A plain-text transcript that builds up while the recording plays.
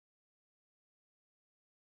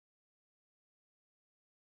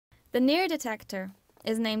The near detector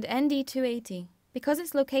is named ND280 because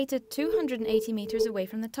it's located 280 meters away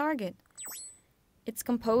from the target. It's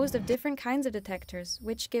composed of different kinds of detectors,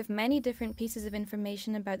 which give many different pieces of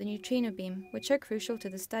information about the neutrino beam, which are crucial to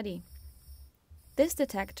the study. This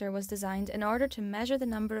detector was designed in order to measure the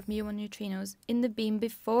number of muon neutrinos in the beam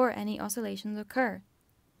before any oscillations occur.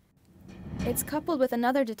 It's coupled with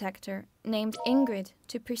another detector, named INGRID,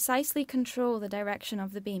 to precisely control the direction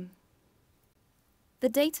of the beam. The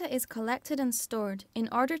data is collected and stored in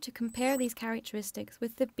order to compare these characteristics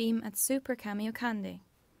with the beam at Super-Kamiokande.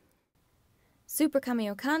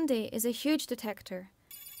 Super-Kamiokande is a huge detector,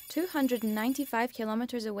 295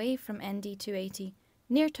 kilometers away from ND280,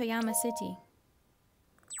 near Toyama City.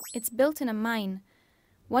 It's built in a mine,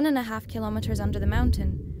 1.5 kilometers under the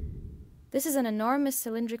mountain. This is an enormous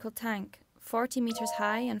cylindrical tank, 40 meters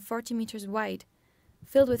high and 40 meters wide,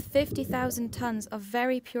 filled with 50,000 tons of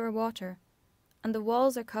very pure water, and the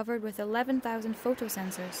walls are covered with 11,000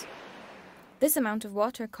 photosensors. This amount of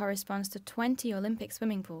water corresponds to 20 Olympic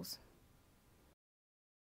swimming pools.